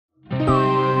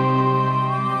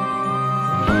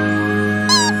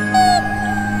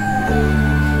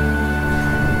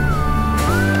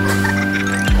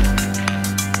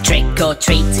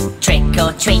trick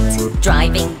or treat,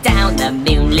 driving down the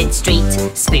moonlit street.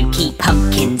 Spooky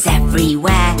pumpkins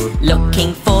everywhere,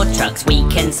 looking for trucks we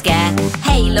can scare.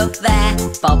 Hey, look there,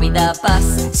 Bobby the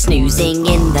bus, snoozing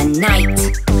in the night.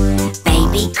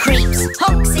 Baby creeps,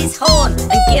 honks his horn,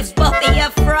 and gives Bobby a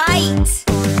fright.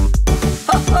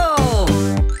 Ho-ho!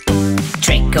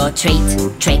 Trick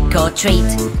or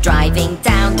treat, driving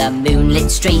down the moonlit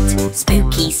street.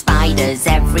 Spooky spiders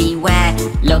everywhere,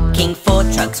 looking for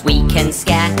trucks we can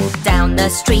scare. Down the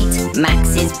street,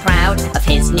 Max is proud of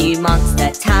his new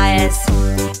monster tires.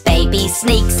 Baby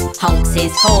sneaks, honks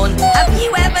his horn. Have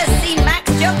you ever seen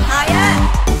Max jump higher?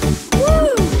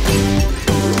 Woo!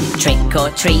 Trick or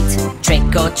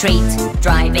treat,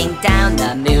 driving down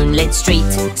the moonlit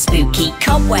street. Spooky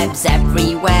cobwebs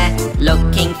everywhere,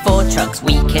 looking for trucks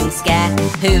we can scare.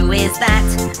 Who is that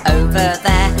over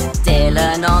there?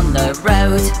 Dylan on the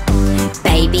road.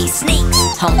 Baby sneaks,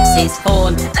 honks his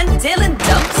horn, and Dylan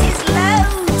dumps his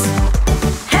load.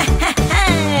 Ha ha ha!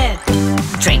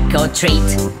 Trick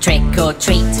or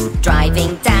treat,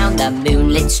 driving down the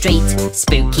moonlit street.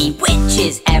 Spooky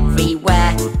witches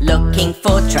everywhere, looking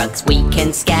for trucks we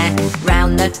can scare.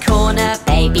 Round the corner,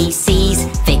 baby sees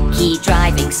Vicky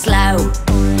driving slow.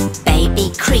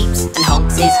 Baby creeps and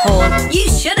honks his horn. You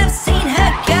should have seen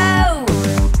her go!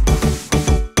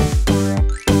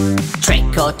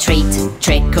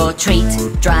 Trick or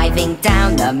treat, driving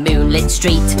down the moonlit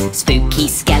street. Spooky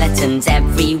skeletons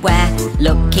everywhere,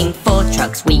 looking for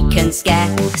trucks we can scare.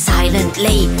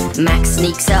 Silently, Max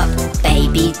sneaks up,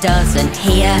 baby doesn't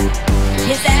hear.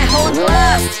 His air horn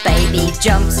blasts, baby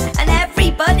jumps, and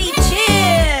everybody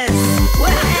cheers!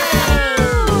 Woohoo!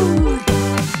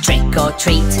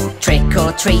 Trick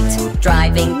or treat,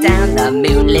 driving down the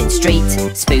moonlit street.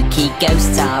 Spooky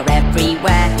ghosts are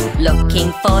everywhere,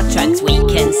 looking for trucks we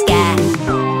can scare.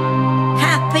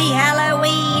 Happy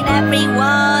Halloween,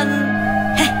 everyone!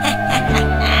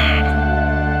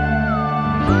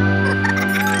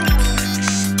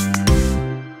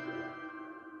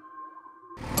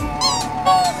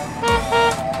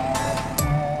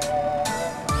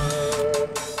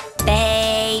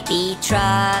 Baby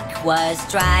truck was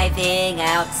driving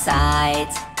outside,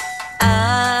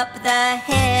 up the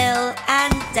hill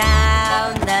and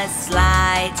down the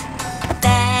slide.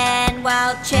 Then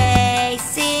while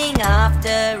chasing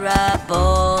after a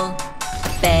ball,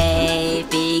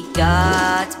 baby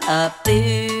got a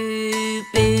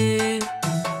boo-boo.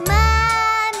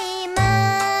 Mommy,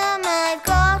 Mum, I've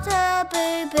got a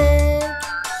boo-boo.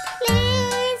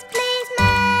 Please, please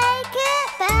make it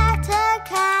better,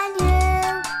 can you?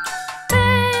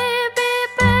 Baby,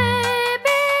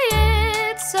 baby,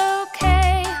 it's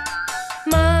okay.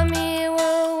 Mommy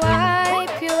will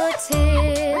wipe your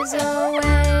tears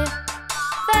away.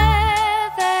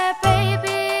 There,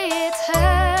 baby, it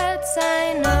hurts,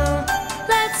 I know.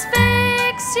 Let's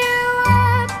fix you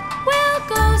up, we'll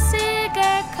go see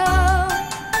Gecko.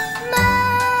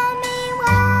 Mommy,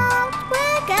 what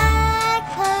will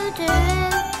Gecko do?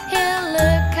 He'll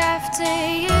look after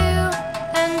you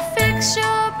and fix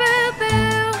your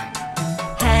boo-boo.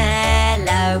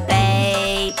 Hello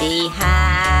baby,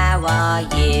 how are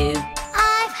you?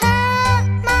 I've hurt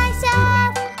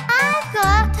myself, I've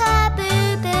got a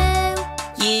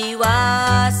boo-boo. You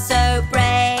are so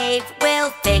brave,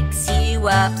 we'll fix you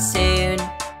up soon.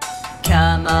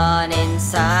 Come on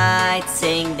inside,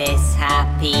 sing this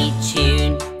happy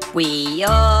tune. We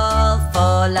all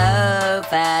fall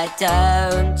over,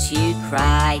 don't you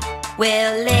cry.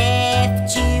 We'll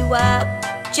lift you up,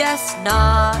 just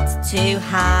not too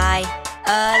high.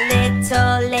 A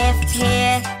little lift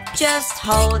here, just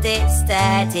hold it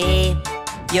steady.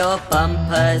 Your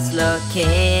bumper's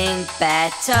looking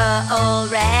better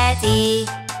already.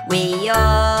 We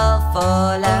all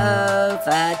fall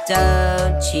over,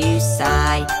 don't you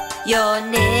sigh. You're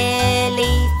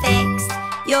nearly fixed,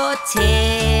 your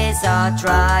tears are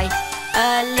dry.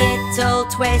 A little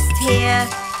twist here,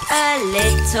 a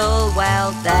little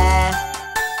well there.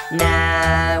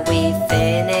 Now we've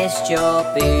finished your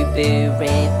boo-boo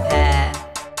repair.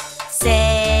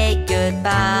 Say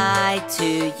goodbye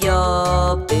to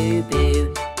your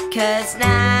boo-boo, 'cause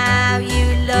now you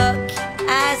look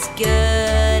as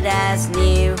good as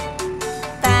new.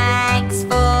 Thanks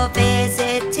for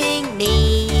visiting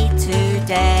me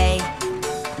today.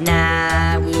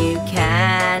 Now you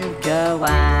can go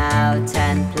out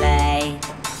and play.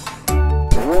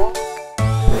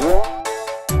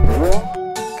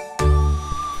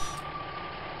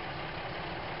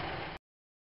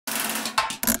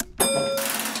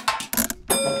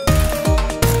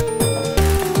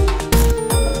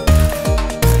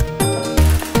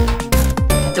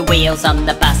 The wheels on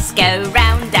the bus go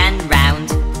round and round.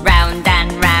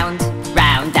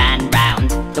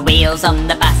 wheels on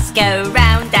the bus go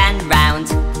round and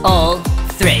round, all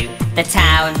through the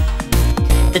town.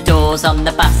 The doors on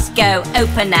the bus go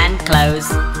open and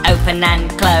close, open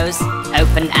and close,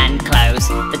 open and close.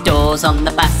 The doors on the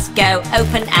bus go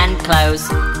open and close,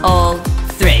 all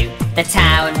through the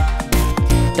town.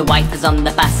 The wipers on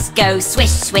the bus go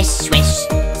swish, swish, swish,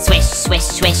 swish, swish,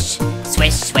 swish,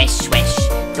 swish, swish, swish.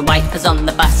 The wipers on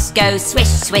the bus go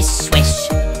swish, swish, swish,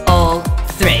 all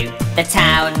through the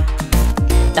town.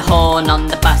 The horn on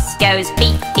the bus goes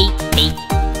beep, beep, beep,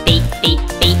 beep, beep,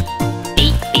 beep,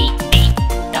 beep, beep, beep.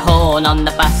 The horn on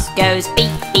the bus goes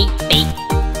beep, beep, beep,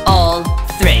 all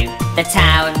through the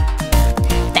town.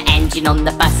 The engine on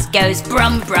the bus goes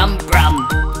brum, brum, brum,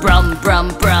 brum, brum,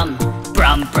 brum,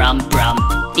 brum, brum, brum.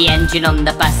 The engine on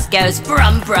the bus goes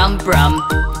brum, brum, brum,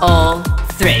 all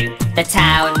through the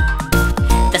town.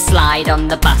 The slide on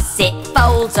the bus, it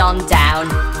folds on down,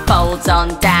 folds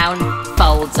on down,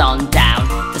 folds on down.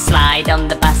 The slide on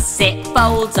the bus, it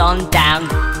folds on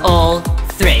down, all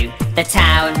through the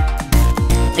town.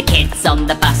 The kids on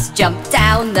the bus jump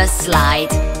down the slide,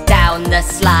 down the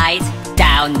slide,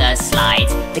 down the slide.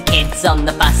 The kids on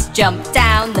the bus jump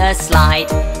down the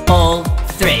slide, all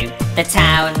through the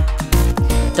town.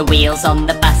 The wheels on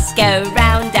the bus go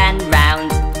round and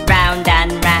round, round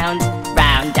and round,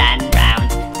 round and round.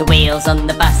 The wheels on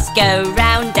the bus go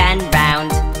round and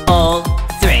round, all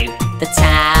through the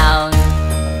town.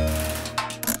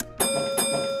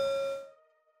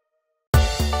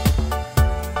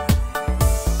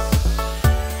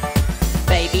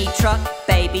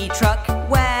 Baby truck,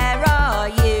 where are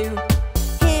you?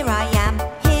 Here I am,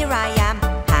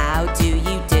 how do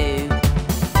you do?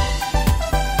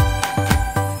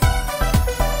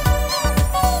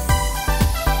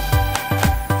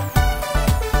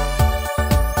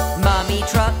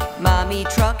 Mummy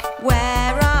truck,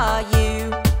 where are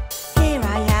you? Here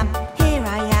I am,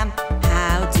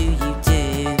 how do you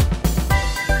do?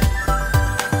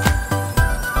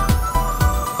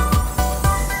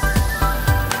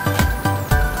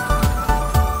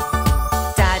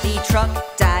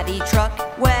 Daddy truck,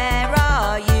 where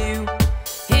are you?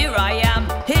 Here I am,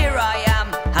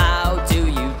 how do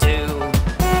you do?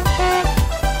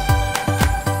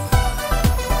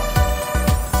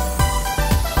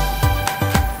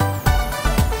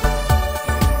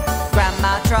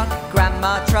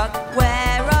 Grandma truck,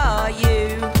 where are you?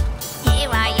 Here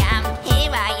I am,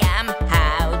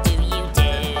 how do you do?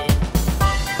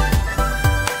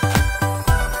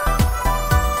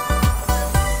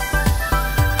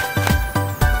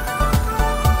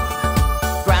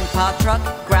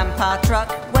 Grandpa truck,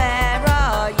 where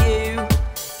are you?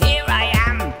 Here I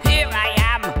am,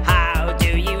 how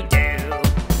do you do?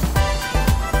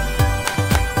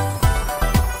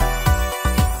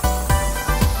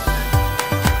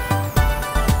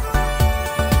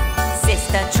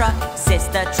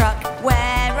 Sister truck,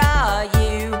 where are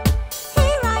you?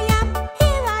 Here I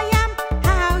am,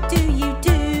 how do you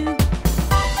do?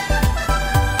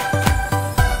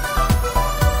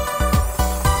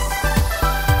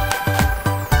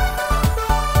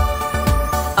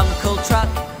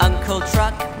 Uncle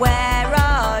truck, where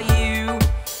are you?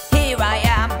 Here I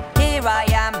am,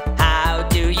 how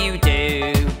do you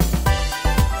do?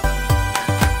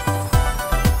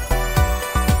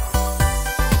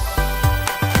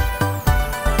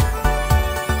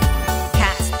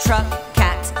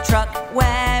 Cat truck,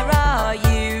 where are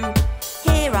you?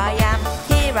 Here I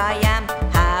am,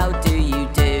 how do you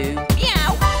do?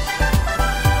 Meow!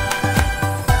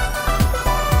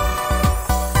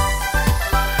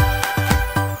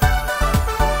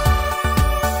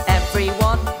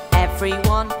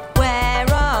 Everyone, where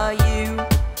are you?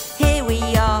 Here we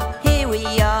are,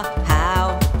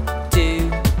 how do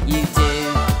you do?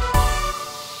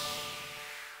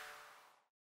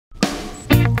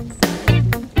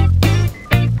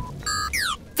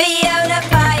 Fiona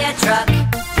fire truck,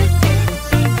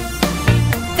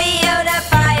 Fiona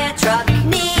fire truck,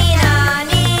 Nina,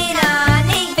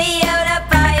 nee. Fiona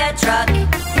fire truck,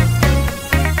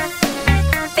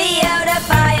 Fiona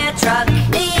fire truck,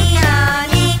 Nina,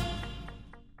 nee.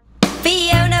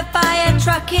 Fiona fire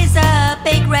truck is a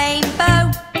big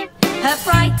rainbow. Her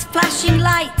bright flashing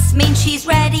lights mean she's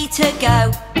ready to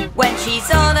go. When she's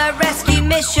on a rescue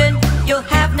mission, you'll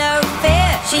have no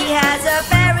fear. She has a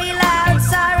very loud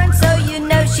siren, so you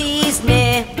know she's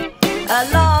near. A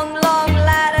long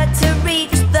ladder to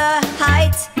reach the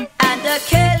height, and a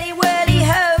curly whirly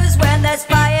hose when there's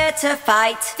fire to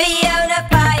fight. Fiona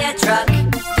fire truck,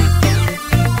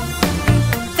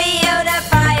 Fiona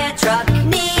fire truck,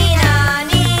 Nina,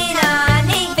 nee.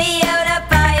 Fiona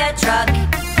fire truck,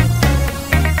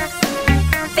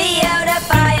 Fiona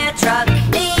fire truck,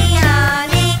 Nina.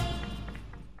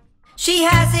 She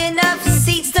has enough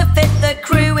seats to fit the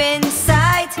crew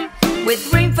inside,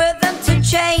 with room for them to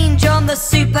change on the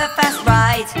super fast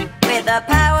ride. With a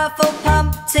powerful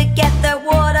pump to get the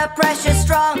water pressure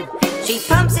strong, she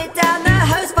pumps it down the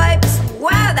hose pipes,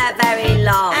 wow, they're very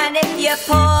long. And if your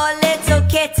poor little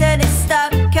kitten is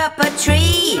stuck up a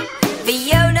tree,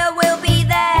 Fiona will be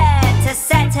there to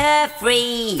set her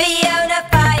free. Fiona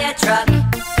fire truck,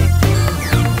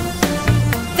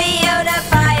 Fiona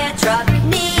fire truck,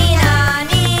 Nina,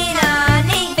 Nina,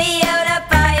 Nina. Fiona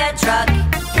fire truck,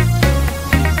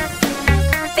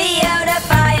 Fiona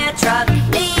fire truck,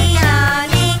 Nina,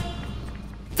 Nina.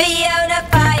 Fiona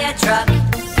fire truck,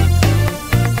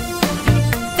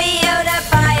 Fiona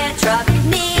fire truck,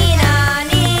 Nina,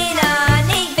 Nina,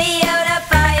 Nina. Fiona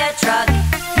fire truck,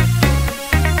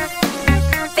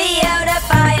 Fiona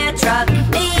fire truck,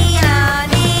 Nina,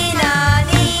 Nina,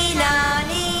 Nina,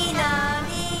 Nina,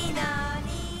 Nina,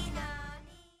 Nina.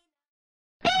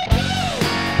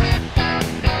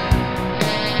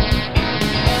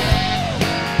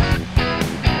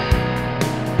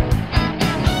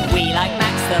 We like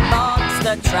Max the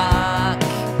monster truck.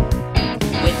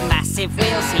 With massive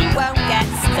wheels he won't get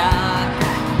stuck.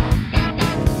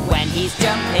 When he's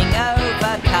jumping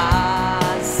over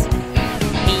cars,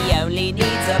 he only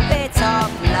needs a bit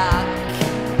of luck.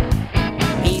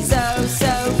 He's oh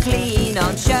so clean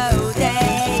on show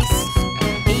days.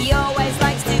 He always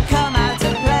likes to come out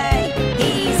and play.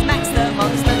 He's Max the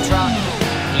monster truck.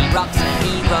 He rocks and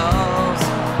he rolls.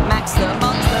 Max the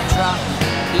monster truck.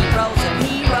 He rolls and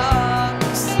he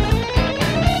rocks.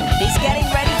 He's getting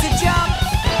ready to jump.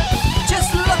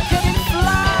 Just look at him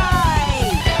fly.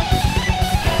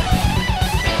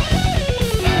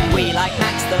 We like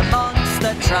Max the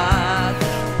monster truck.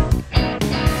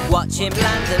 Watch him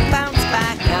land and bounce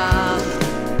back up.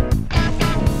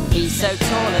 He's so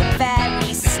tall and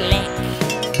very slick,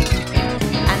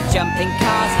 and jumping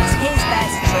cars is his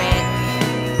best trick.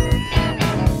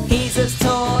 He's as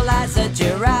tall as a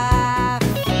giraffe.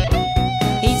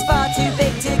 He's far too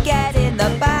big to get in the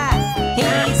bath.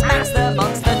 He's Max the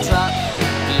monster truck.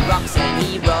 He rocks and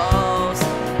he rolls.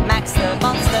 Max the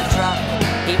monster truck.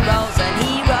 He rolls and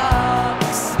he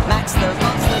rocks. Max the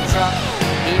monster truck.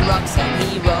 He rocks and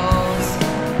he rolls.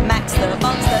 Max the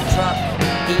monster truck.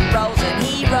 He rolls and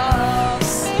he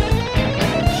rocks.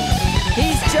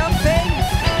 He's jumping.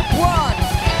 1,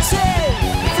 2,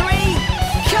 3,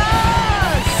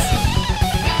 cars!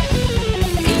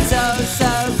 He's oh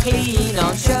so clean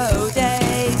on show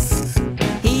days.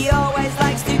 He always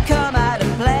likes to come out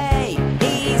and play.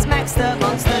 He's Max the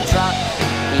monster truck.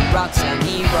 He rocks and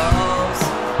he rolls.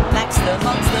 Max the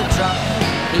monster truck.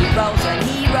 He rolls and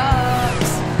he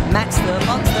rocks. Max the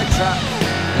monster truck.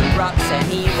 He rocks and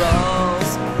he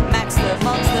rolls. Max the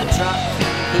monster truck.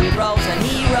 He rolls and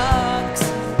he rocks.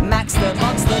 Max the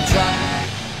monster truck.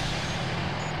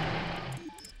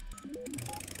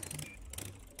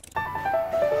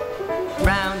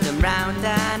 Round and round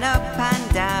and up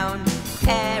and down,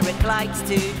 Eric likes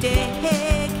to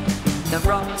dig the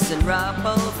rocks and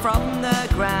rubble from the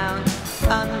ground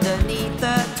underneath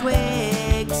the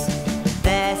twigs.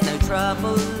 There's no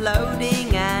trouble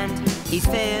loading and he's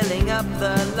filling up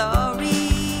the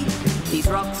lorry. These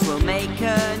rocks will make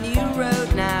a new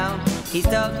road now. He's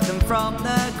dug them from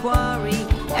the quarry.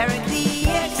 Eric the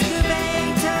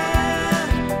excavator,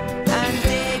 and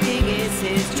digging is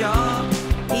his job.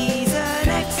 He's an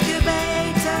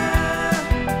excavator.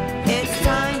 It's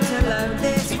time to load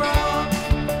this rock.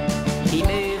 He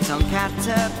moves on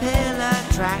caterpillar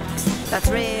tracks. That's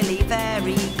really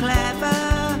very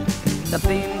clever. The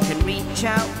boom can reach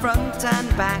out front and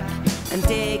back and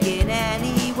dig in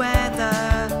any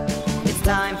weather. It's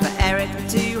time for Eric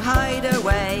to hide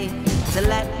away, to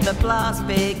let the blast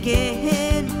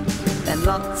begin. Then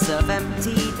lots of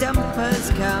empty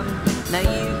dumpers come. Now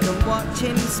you can watch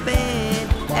him spin.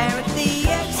 Eric the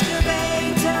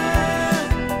excavator,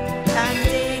 and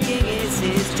digging is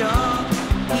his job.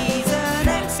 He's an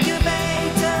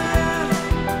excavator.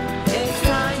 It's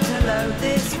time to load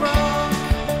this rock.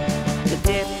 The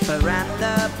dipper and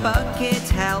the bucket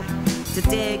help to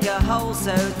dig a hole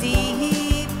so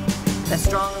deep. They're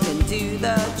strong and do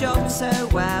the job so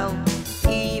well,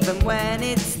 even when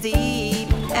it's deep.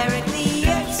 Eric the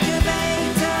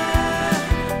excavator,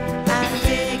 and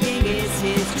digging is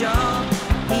his job.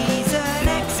 He's an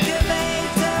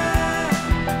excavator.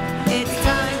 It's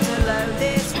time to load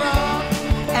this rock.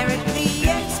 Eric the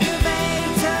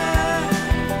excavator,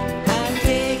 and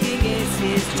digging is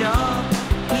his job.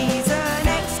 He's an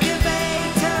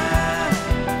excavator.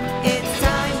 It's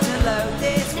time to load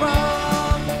this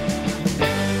rock.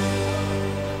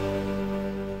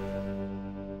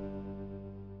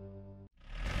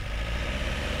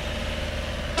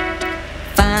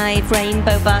 5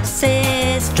 rainbow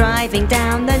buses driving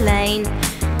down the lane.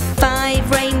 5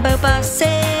 rainbow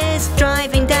buses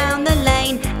driving down the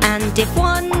lane. And if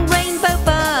one rainbow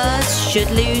bus should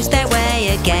lose their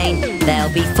way again,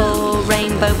 there'll be 4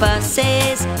 rainbow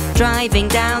buses driving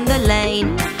down the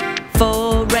lane.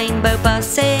 4 rainbow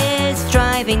buses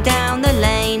driving down the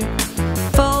lane.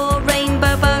 4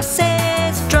 rainbow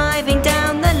buses driving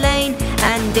down the lane.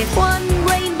 And if one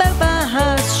rainbow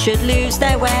bus should lose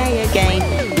their way again,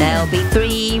 there'll be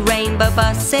 3 rainbow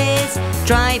buses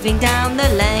driving down the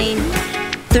lane.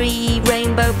 3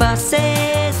 rainbow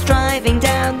buses driving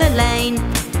down the lane.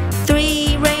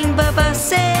 3 rainbow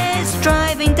buses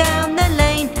driving down the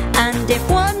lane. And if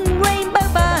one rainbow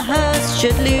bus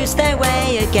should lose their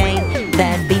way again,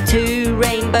 there'd be 2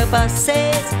 rainbow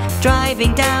buses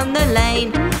driving down the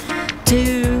lane.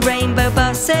 2 rainbow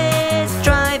buses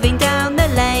driving down the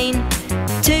lane.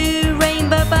 2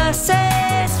 rainbow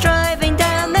buses driving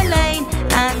down the lane.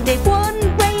 And if one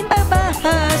rainbow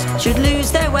bus should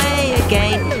lose their way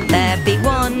again, there'd be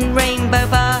 1 rainbow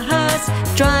bus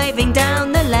driving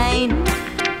down the lane.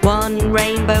 1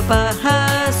 rainbow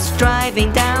bus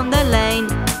driving down the lane.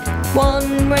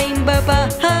 1 rainbow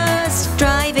bus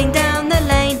driving down the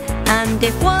lane. And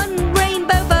if one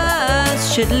rainbow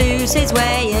bus should lose his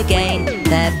way again,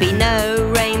 there'd be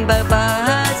no rainbow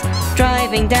bus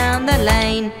driving down the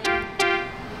lane.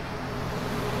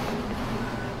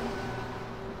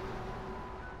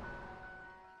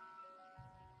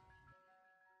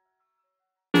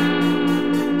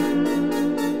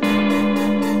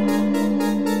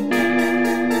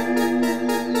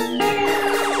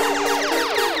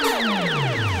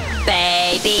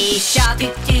 Baby shark,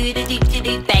 do do do do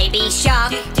do. Baby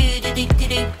shark, do do do do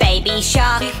do. Baby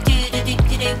shark, do do do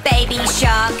do do. Baby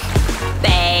shark.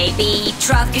 Baby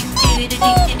truck, do do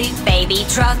do do do. Baby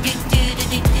truck, do do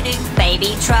do do do.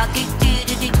 Baby truck, do do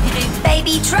do do do.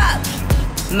 Baby truck.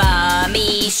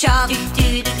 Mommy shark,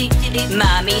 do do do do do.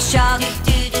 Mommy shark,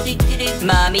 do do do do do.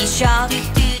 Mommy shark, do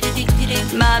do do do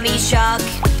do. Mommy shark.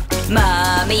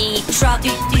 Mommy truck,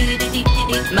 do do do do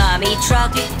do. Mommy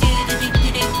truck, do do do do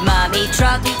do. Mommy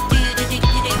truck, do do do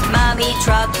do do. Mommy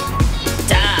truck.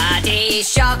 Daddy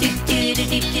shark, do do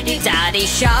do do do. Daddy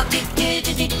shark, do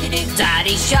do do do do.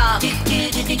 Daddy shark, do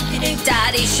do do do do.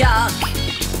 Daddy shark.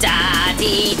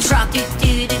 Daddy truck, do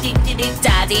do do do do.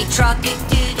 Daddy truck, do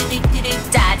do do do do.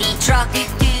 Daddy truck, do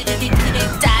do do do do.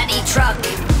 Daddy truck.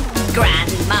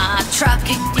 Grandma truck,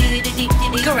 do do do do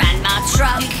do. Grandma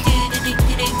truck, do do do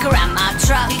do. Grandma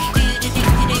truck, do do do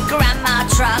do. Grandma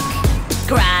truck.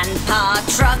 Grandpa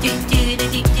truck, do do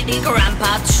do do do.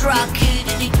 Grandpa truck, do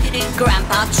do do do.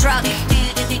 Grandpa truck, do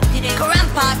do do do.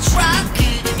 Grandpa truck, do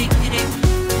do do do.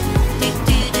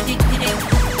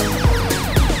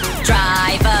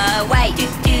 Drive away, do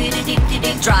do do do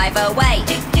do. Drive away,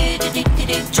 do do do do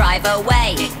do. Drive away,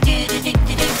 do do do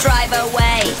do do. Drive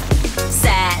away.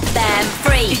 Set them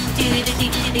free, do do do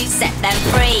do do. Set them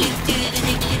free, do do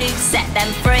do do. Set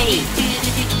them free, do do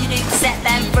do do. Set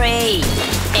them free.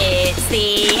 It's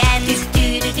the end,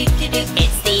 do do do do do.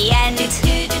 It's the end, do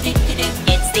do do do do.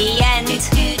 It's the end, do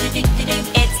do do do do.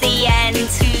 It's the end, do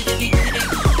do do do do.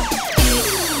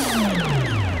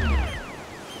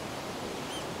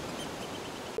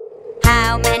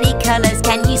 How many colours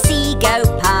can you see go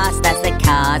past as the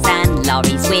cars and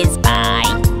lorries whiz by?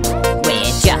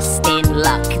 We're just in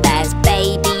luck, there's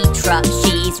baby truck.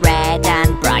 She's red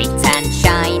and bright and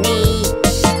shiny.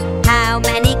 How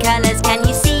many colours can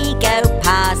you see go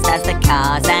past as the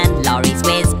cars and lorries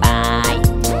whiz by?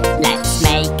 Let's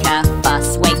make a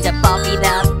fuss, wait a Bobby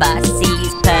the bus.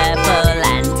 He's purple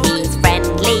and he's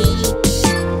friendly.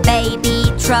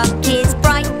 Baby truck is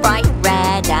bright, bright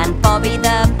red, and Bobby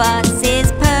the bus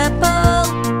is purple.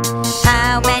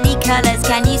 How many colours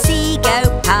can you see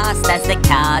go past as the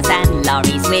cars and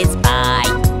lorries whiz by?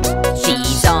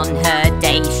 She's on her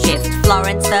day shift,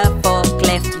 Florence the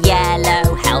forklift,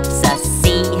 yellow helps us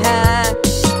see her.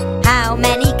 How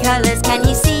many colours can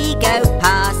you see go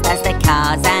past as the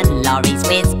cars and lorries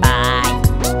whiz by?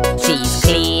 She's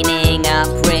cleaning up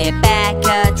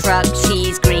Rebecca truck,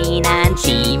 she's green and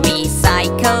she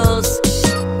recycles.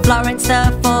 Florence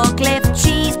the forklift,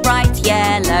 she's bright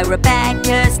yellow,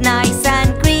 Rebecca's nice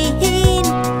and green.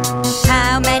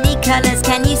 How many colours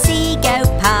can you see go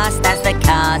past as the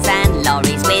cars and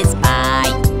lorries whiz by?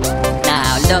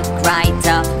 Now look right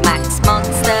up, Max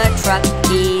Monster truck,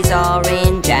 he's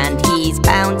orange and he's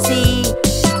bouncy.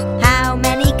 How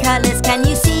many colours can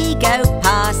you see go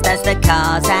past as the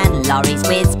cars and lorries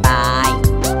whiz by?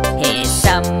 Here's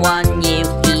someone new,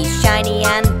 he's shiny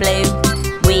and blue.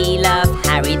 We love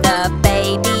Harry the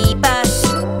baby bus.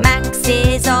 Max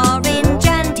is orange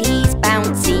and he's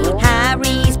bouncy.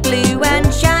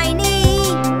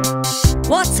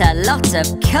 lot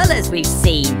of colours we've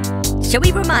seen. Shall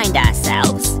we remind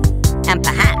ourselves? And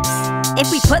perhaps, if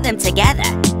we put them together,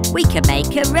 we could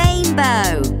make a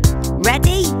rainbow.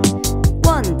 Ready?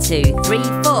 1, 2, 3,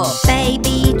 4.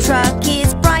 Baby truck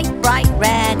is bright, bright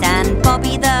red, and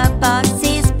Bobby the bus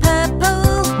is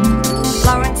purple.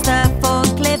 Florence the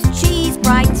forklift, she's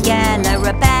bright yellow.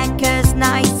 Rebecca's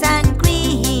nice and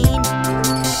green.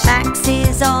 Max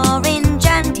is orange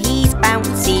and he's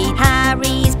bouncy.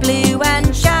 Harry's blue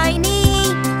and shiny.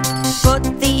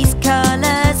 Put these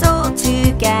colours all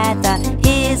together.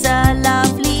 Here's a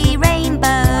lovely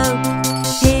rainbow.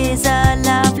 Here's a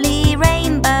lovely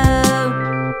rainbow.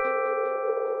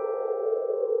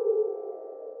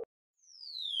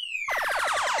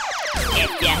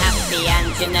 If you're happy and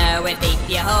you know it, beep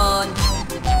your horn.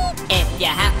 If you're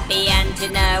happy and you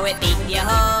know it, beep your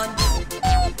horn.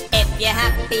 If you're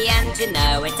happy and you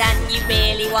know it, and you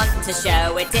really want to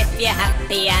show it. If you're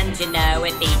happy and you know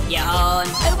it, beep your horn.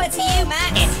 Over to you,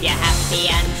 Max. If you're happy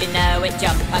and you know it,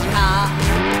 jump a car.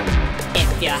 If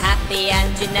you're happy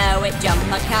and you know it, jump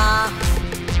a car.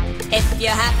 If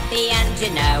you're happy and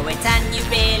you know it, and you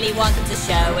really want to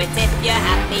show it. If you're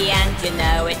happy and you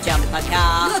know it, jump a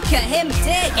car. Look at him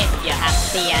dig. If you're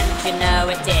happy and you know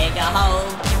it, dig a hole.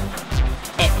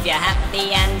 If you're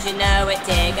happy and you know it,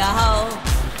 dig a hole.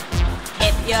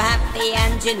 If you're happy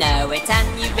and you know it,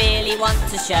 and you really want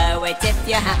to show it. If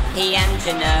you're happy and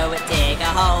you know it, dig a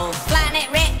hole. Flatten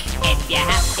it, Rick. If you're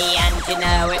happy and you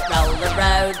know it, roll the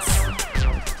roads.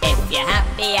 If you're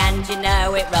happy and you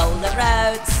know it, roll the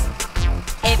roads.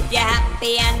 If you're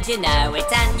happy and you know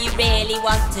it, and you really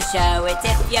want to show it.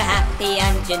 If you're happy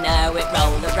and you know it,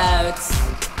 roll the roads.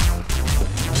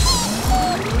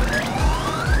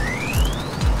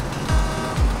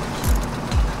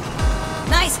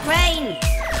 Nice crane!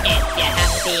 If you're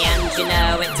happy and you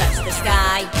know it, touch the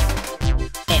sky.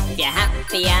 If you're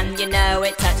happy and you know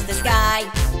it, touch the sky.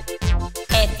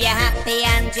 If you're happy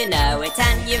and you know it,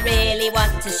 and you really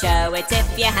want to show it.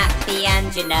 If you're happy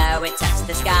and you know it, touch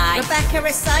the sky. Rebecca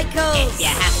recycles. If you're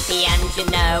happy and you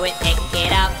know it, pick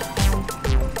it up.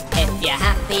 If you're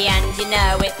happy and you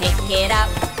know it, pick it up.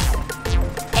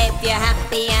 If you're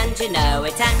happy and you know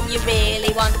it, and you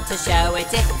really want to show it.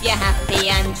 If you're happy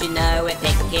and you know it,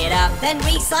 pick it up. Then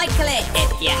recycle it.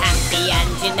 If you're happy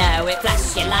and you know it,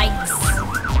 flash your lights.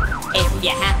 If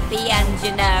you're happy and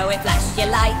you know it, flash your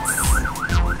lights.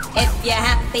 If you're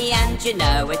happy and you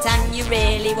know it, and you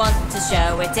really want to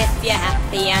show it. If you're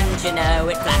happy and you know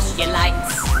it, flash your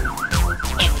lights.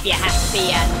 If you're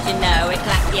happy and you know it,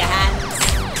 clap your hands.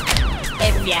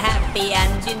 If you're happy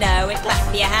and you know it,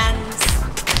 clap your hands.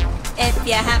 If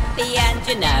you're happy and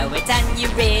you know it, and you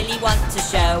really want to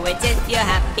show it. If you're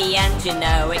happy and you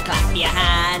know it, clap your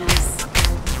hands.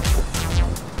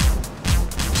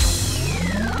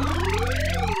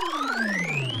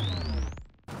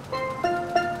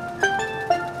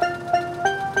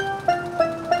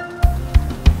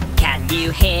 You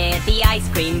hear the ice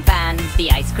cream van, the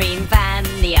ice cream van,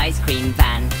 the ice cream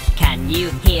van. Can you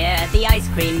hear the ice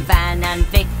cream van? And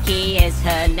Vicky is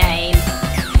her name.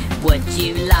 Would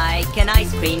you like an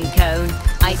ice cream cone?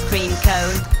 Ice cream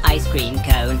cone, ice cream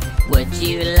cone. Would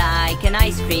you like an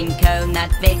ice cream cone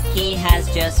that Vicky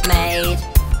has just made?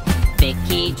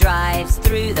 Vicky drives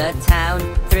through the town,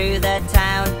 through the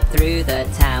town, through the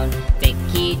town.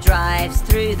 Vicky drives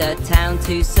through the town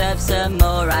to serve some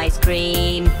more ice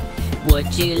cream.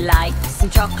 Would you like some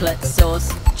chocolate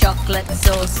sauce? Chocolate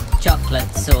sauce,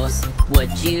 chocolate sauce.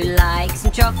 Would you like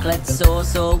some chocolate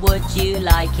sauce, or would you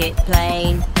like it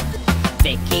plain?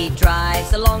 Vicky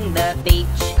drives along the beach,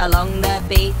 along the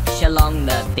beach, along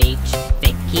the beach.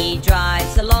 Vicky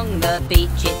drives along the beach,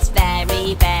 it's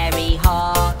very, very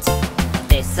hot.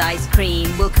 This ice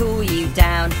cream will cool you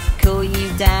down, cool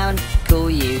you down,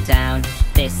 cool you down.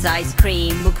 This ice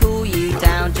cream will cool you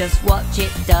down, just watch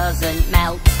it doesn't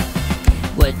melt.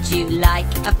 Would you like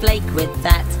a flake with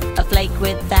that? A flake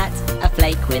with that? A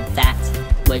flake with that?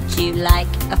 Would you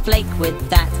like a flake with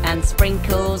that and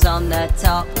sprinkles on the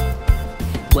top?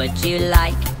 Would you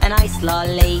like an ice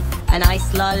lolly? An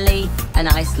ice lolly? An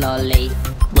ice lolly?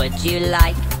 Would you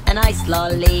like an ice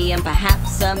lolly and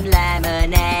perhaps some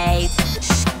lemonade?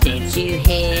 Did you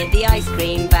hear the ice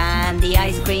cream van? The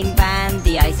ice cream van?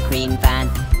 The ice cream van?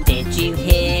 Did you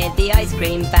hear the ice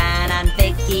cream van? And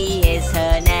Vicky is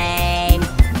her name.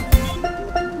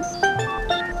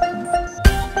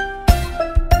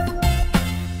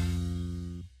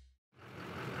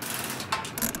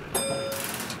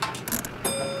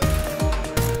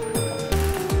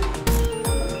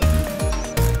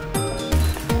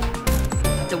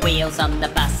 The wheels on the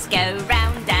bus go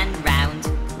round and round,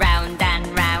 round and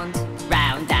round,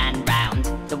 round and round.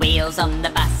 The wheels wheels on the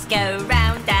bus go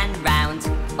round and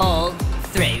round, all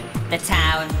through the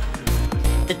town.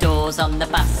 The doors on the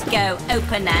bus go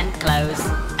open and close,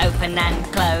 open and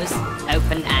close,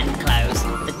 open and close.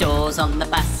 The doors on the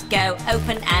bus go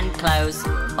open and close,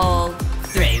 all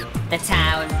through the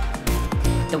town.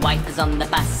 The wipers on the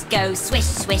bus go swish,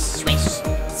 swish, swish,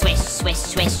 swish, swish,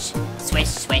 swish, swish,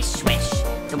 swish, swish.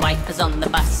 The wipers on the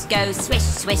bus go swish,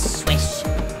 swish, swish,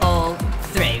 all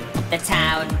through the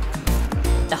town.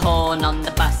 The horn on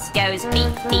the bus goes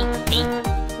beep, beep, beep,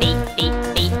 beep, beep,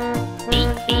 beep,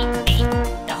 beep, beep, beep.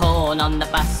 The horn on the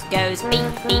bus goes beep,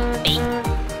 beep, beep,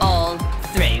 all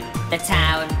through the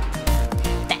town.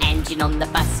 The engine on the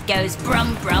bus goes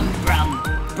brum, brum, brum,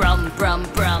 brum, brum,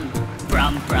 brum,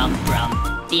 brum, brum,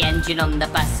 brum. The engine on the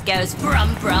bus goes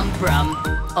brum, brum, brum,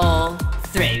 all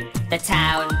through the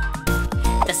town.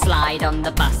 The slide on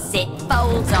the bus, it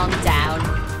folds on down,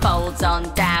 folds on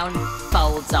down,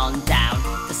 folds on down.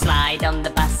 The slide on the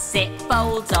bus, it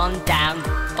folds on down,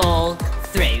 all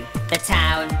through the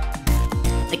town.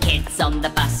 The kids on the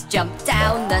bus jump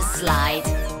down the slide,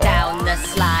 down the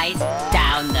slide,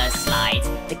 down the slide.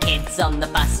 The kids on the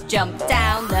bus jump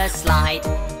down the slide,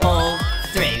 all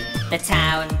through the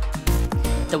town.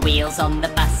 The wheels on the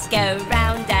bus go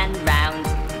round and round,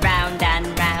 round and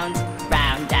round,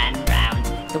 round and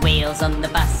round. The wheels on the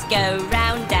bus go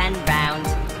round and round,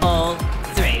 all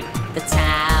through the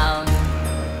town.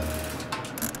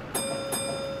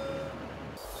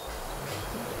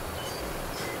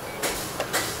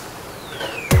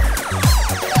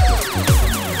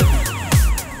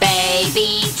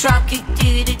 Baby truck,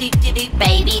 do-do-do-do-do,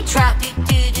 baby truck,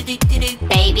 do-do-do-do-do,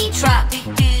 baby truck,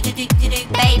 do-do-do-do-do,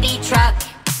 baby truck.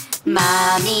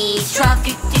 Mommy truck,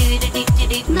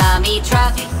 do-do-do-do-do, mommy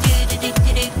truck,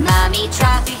 do-do-do-do-do, mommy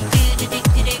truck,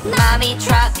 do-do-do-do-do, mommy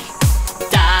truck.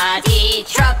 Daddy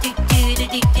truck,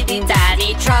 do-do-do-do-do,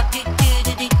 daddy truck,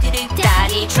 do-do-do-do-do,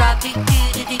 daddy truck,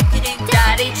 do-do-do-do-do,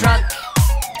 daddy truck.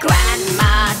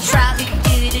 Grandma truck,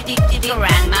 do-do-do-do-do,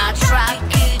 grandma truck,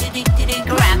 do-do-do-do-do,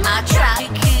 grandma truck,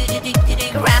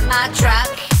 do-do-do-do-do, grandma truck.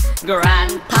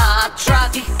 Grandpa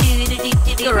truck,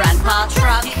 do-do-do-do-do, grandpa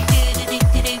truck,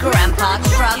 do-do-do-do-do, grandpa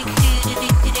truck,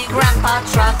 do-do-do-do-do, grandpa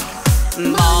truck.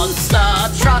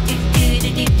 Monster truck,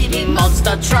 do-do-do-do-do,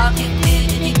 monster truck,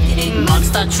 do-do-do-do-do,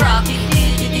 monster truck,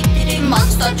 do-do-do-do-do,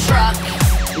 monster truck.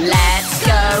 Let's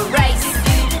go race,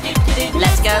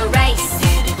 let's go race,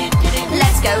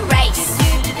 let's go race,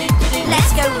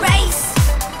 let's go race.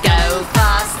 Go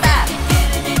faster,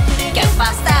 go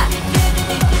faster,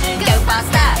 go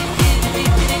faster,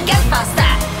 go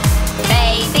faster.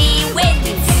 Baby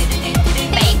wins,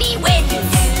 baby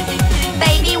wins,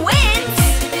 baby wins,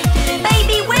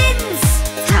 baby wins.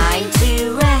 Time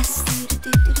to rest,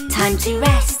 time to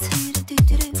rest,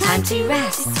 time to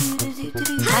rest,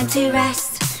 time to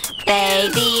rest.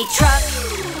 Baby truck.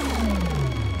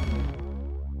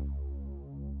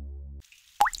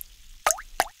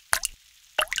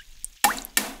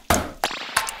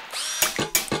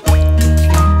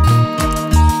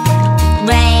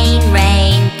 Rain,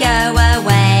 rain, go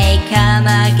away, come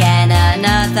again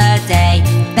another day.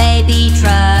 Baby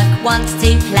truck wants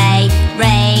to play.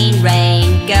 Rain,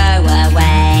 rain, go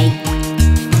away.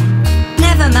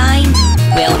 Never mind,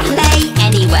 we'll play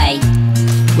anyway.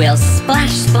 We'll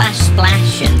splash, splash,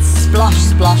 splash and splosh,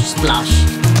 splosh, splosh.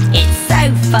 It's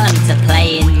so fun to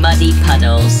play in muddy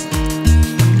puddles.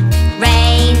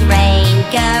 Rain, rain,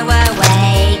 go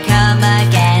away, come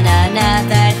again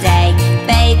another day.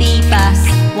 Baby bus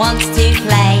wants to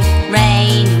play.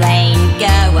 Rain, rain,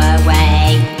 go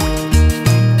away.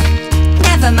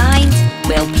 Never mind,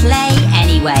 we'll play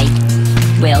anyway.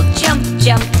 We'll jump,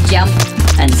 jump, jump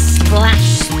and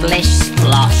splash, splish,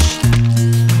 splosh.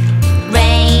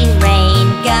 Rain, rain,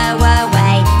 go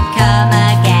away, come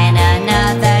again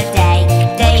another day.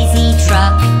 Daisy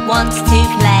truck wants to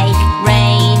play.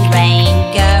 Rain, rain,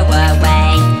 go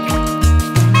away.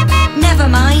 Never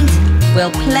mind,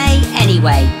 we'll play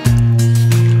anyway.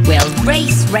 We'll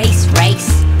race, race,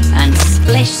 race and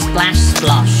splish, splash,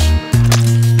 splosh.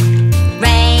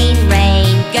 Rain,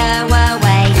 rain, go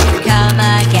away, come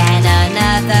again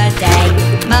another day.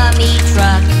 Mummy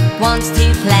truck wants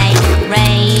to play.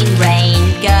 Rain, rain,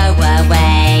 go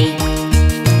away.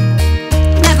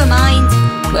 Never mind,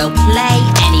 we'll play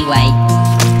anyway.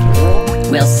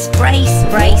 We'll spray,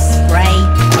 spray, spray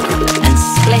and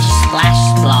splish, splash,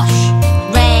 splosh.